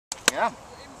Yeah.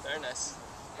 Very nice.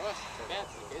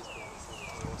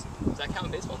 Does that count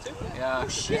in baseball too? Yeah.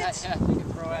 Shit. Yeah, you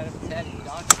can throw at him his head.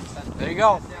 There you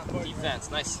go. Defense,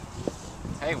 nice.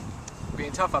 Hey,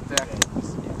 being tough up there.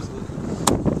 Absolutely.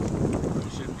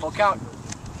 Full count.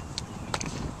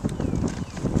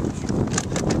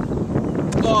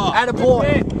 Oh, attaboy.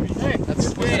 Hey, that's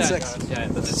 6. Yeah,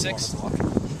 that's a 6.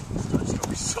 That's gonna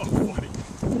be so funny.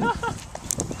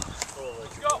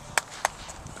 Let's go.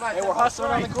 Hey, we're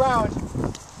hustling on the ground.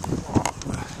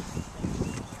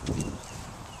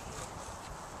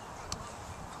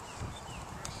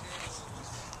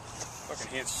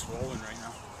 Fucking hand's swollen right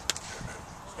now.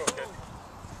 Let's go, kid.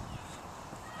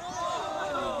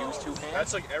 Can you use 2 hands?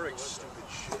 That's like Eric's stupid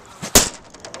shit.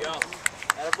 Go.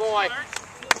 Attaboy.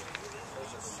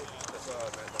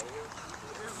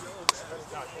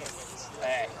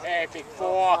 Hey, big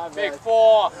 4. Big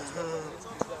 4.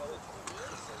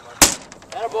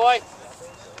 Attaboy.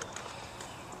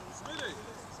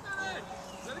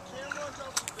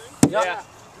 Yeah.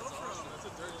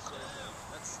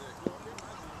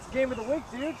 It's game of the week,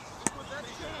 dude.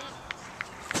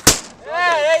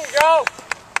 Yeah, there you go.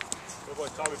 Good boy,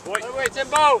 Tommy boy. Wait,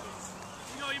 Timbo.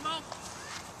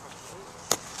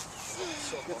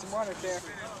 Get some run right there.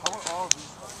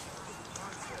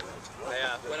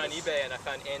 I went on eBay and I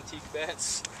found antique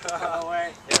bets. No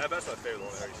way. Yeah, that's my favorite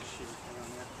one, Eric.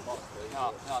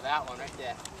 No, that one right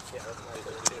there. Yeah, that's nice.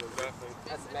 Exactly.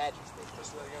 That's the magic stick.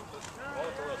 I want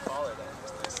it to look taller though.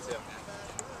 That's nice too.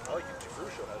 I like it.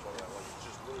 Crucial has one of that one. It's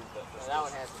just literally That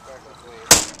one has the perfect weight.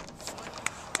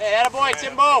 Hey, attaboy,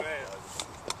 Timbo! All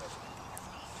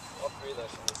 3 of those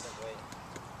should be the same weight.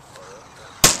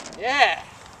 Yeah!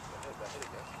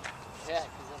 Yeah,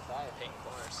 because I'm tired. Pink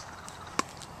bars.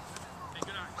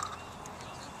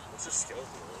 What's the skill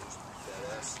for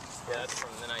those? Yeah, that's from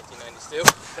the 1990s too.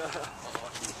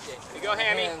 Here you go,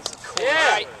 Hammy.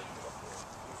 Yeah!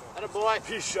 Attaboy.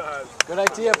 Peace shot. Good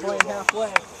idea playing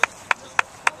halfway.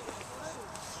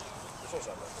 This one's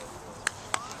not that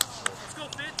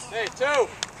bad. Hey, 2.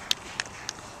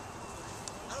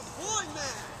 Boy,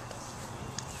 man.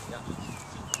 Yeah.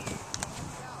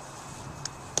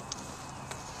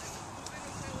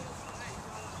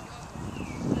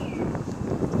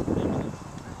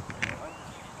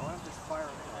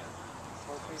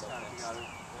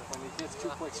 When he gets 2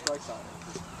 quick strikes on it.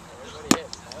 Everybody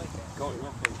hits. I like that. Go, you're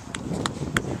okay.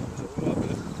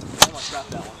 I almost got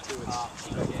that one too.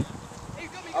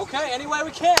 Okay, any way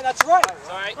we can. That's right. It's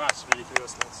all right. Come on, Smitty, through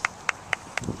those things.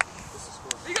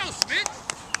 Here you go, Smith.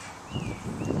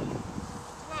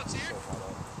 Come on, here.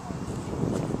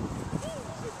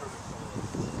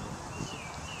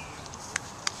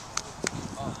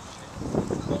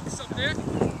 Focus up there.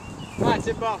 Come on,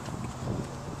 Timbo.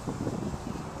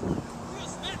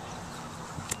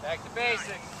 Back to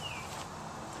basics.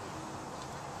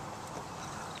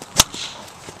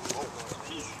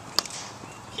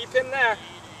 Keep him there.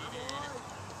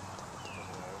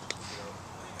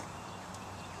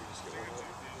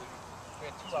 We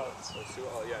got 2 outs.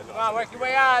 Oh, yeah, no. Come on, work your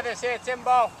way out of this here,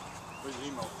 Timbo. Where's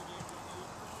Emo?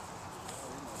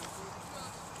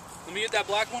 Let me get that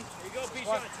black one. Here you go,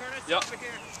 Bichon. Turn us Yep. over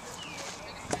here.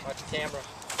 Watch the camera.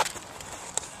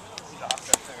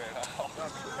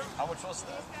 How much was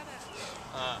that?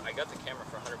 I got the camera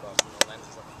for $100 and the lens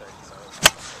is like 30, so it's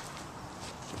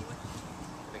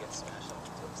if it gets smashed, I'll do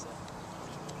it.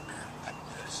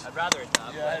 I'd rather it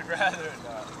not. Yeah, I'd rather it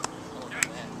not. Oh,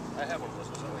 man. I have one of those.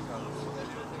 Was that like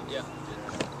Yeah.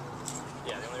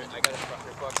 Yeah, the only I got it for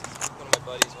 $100. One of my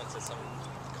buddies went to some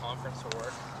conference for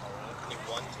work. He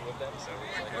won 2 of them, so he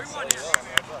was like, Where you want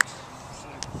 $100.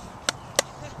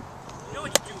 You know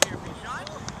what you do here, Bichon?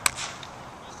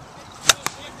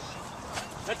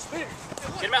 That's fair.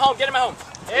 Get him at home, get him at home.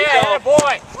 Yeah,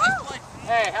 boy.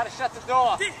 Hey, how to shut the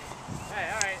door. Hey,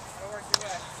 all right. I'll work your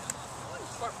way.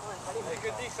 Hey,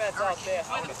 good defense out there.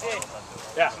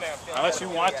 Yeah, unless you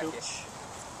want to. Hey,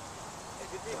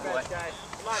 good defense, guys.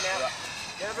 Come on now.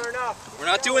 Never enough. We're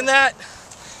not doing that.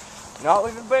 Not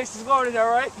leaving bases loaded,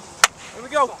 all right? Here we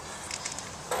go.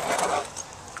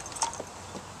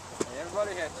 Hey,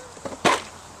 everybody hit.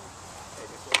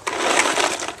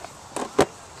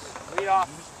 Lead off.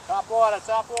 Top water,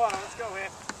 top water. Let's go here.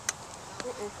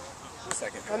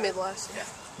 Second. I'm mid last. Yeah.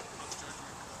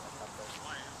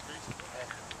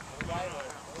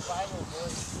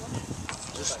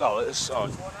 Just, it's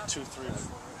 2-3.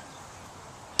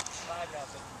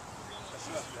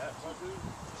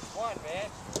 1, man.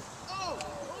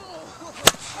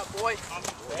 Oh, boy.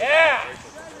 Yeah.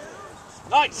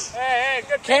 Nice. Hey,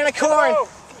 good Can of corn.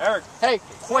 Eric. Hey,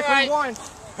 quick All right. one.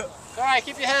 All right,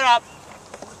 keep your head up.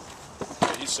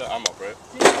 I'm up, right?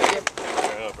 Keep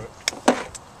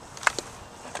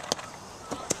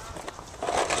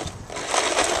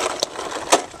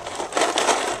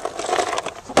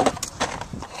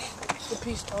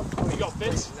go,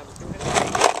 Fitz.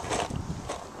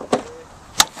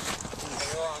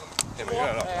 Hey, man, you're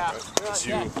not up, right? It's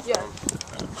you. Yeah.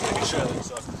 Making sure that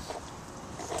it's up.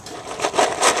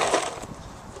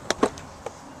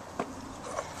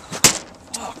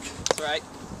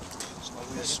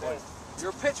 That's right. You're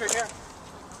a pitcher here.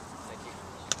 Thank you.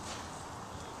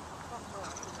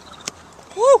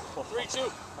 Woo! 3-2.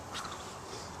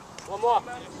 One more.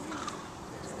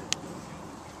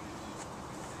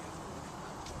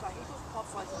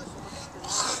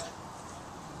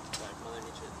 Mother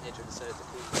Nature decided to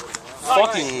prove the world out.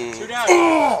 Fucking. 2 down.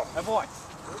 Hey, boy.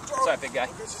 Sorry, big guy.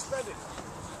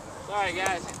 Sorry,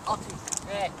 guys.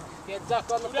 Hey, get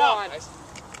duck on the pond. Hey,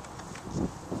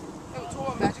 what's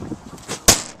going on, Magic?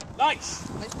 Nice.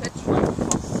 Nice pitch.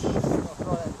 What's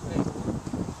going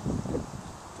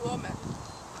on, Magic?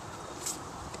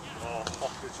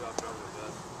 Oh, good job, driving with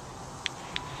that.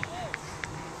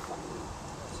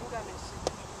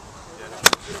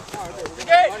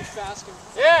 Run faster.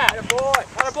 Yeah. Atta boy.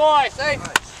 Atta boy. Safe.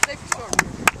 Safe start.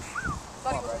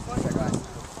 Thought he was a fun guy.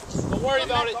 Don't worry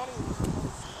about it.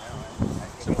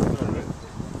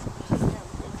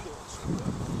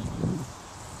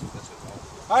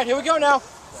 All right, here we go now.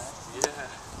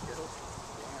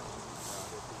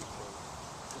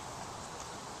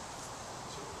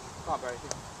 Come on, Barry.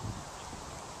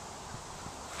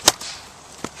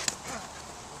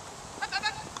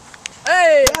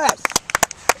 Hey! Yes.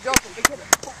 Good job, big hitter.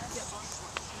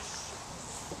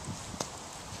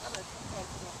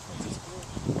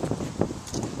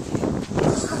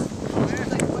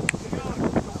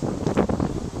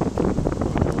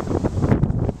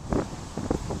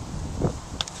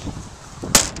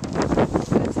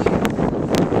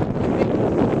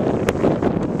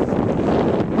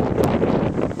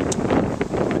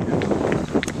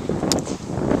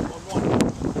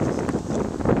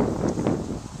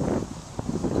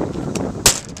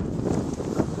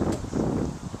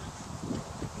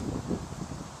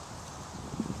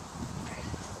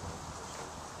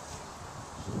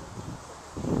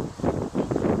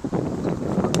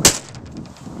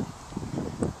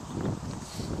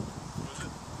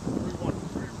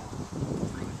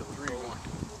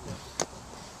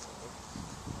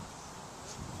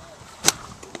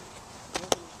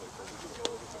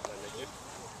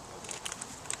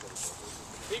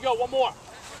 Here you go, one more.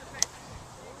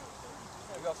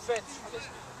 There we go, Fitz.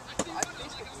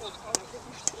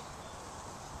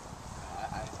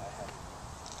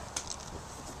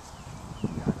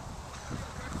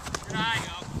 Good eye,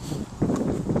 go.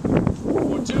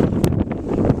 4-2.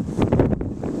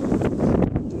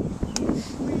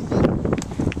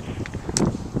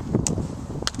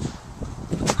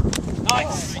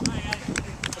 Nice.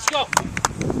 Let's go.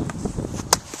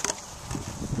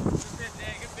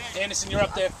 Anderson, you're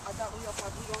up there.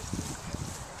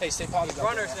 Hey, stay positive.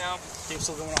 Runners now. Game's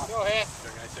still going on. Go ahead.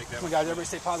 Can I take that Come one? on, guys, everybody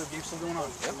stay positive. Game's still going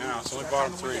on. No, it's only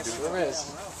bottom 3, dude. There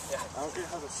is. I don't get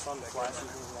how the sun flashes in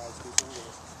his eyes.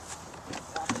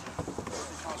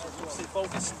 Stay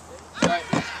focused. All right.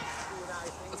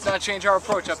 Let's not change our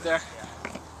approach up there.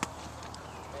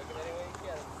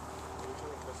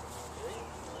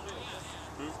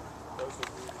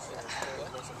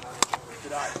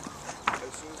 Good eye.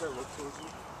 As soon as I look towards you,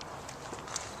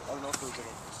 I don't know if there's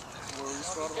where we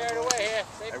started. Carried away here.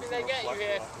 Safety they get you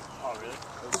here. Oh, really?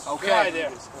 Okay.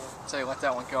 there. So you let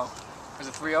that one go. Is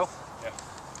it 3-0? Yeah.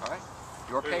 All right.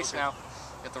 Your pace now.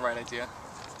 Get the right idea.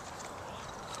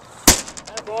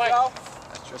 Atta boy.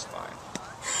 That's just fine.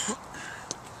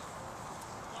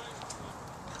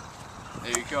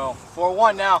 There you go.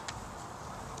 4-1 now.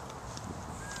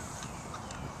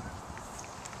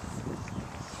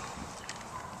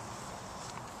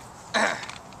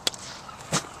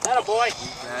 Atta boy.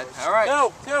 All right.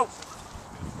 2-2.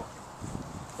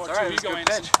 It's all right. It was a good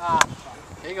pitch.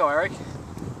 There you go, Eric.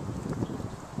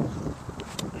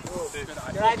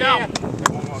 Good idea.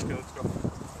 One more, okay, let's go.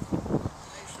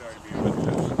 Sorry to be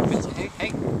with you. Hey,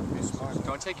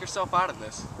 don't take yourself out of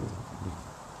this.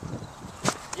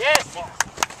 Yes.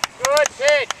 Good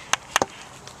pitch.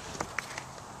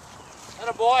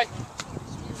 Atta boy.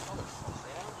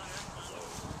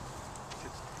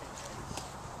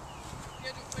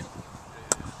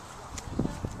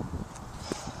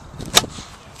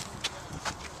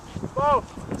 Whoa.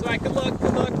 It's all right. Good luck.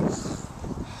 Good luck.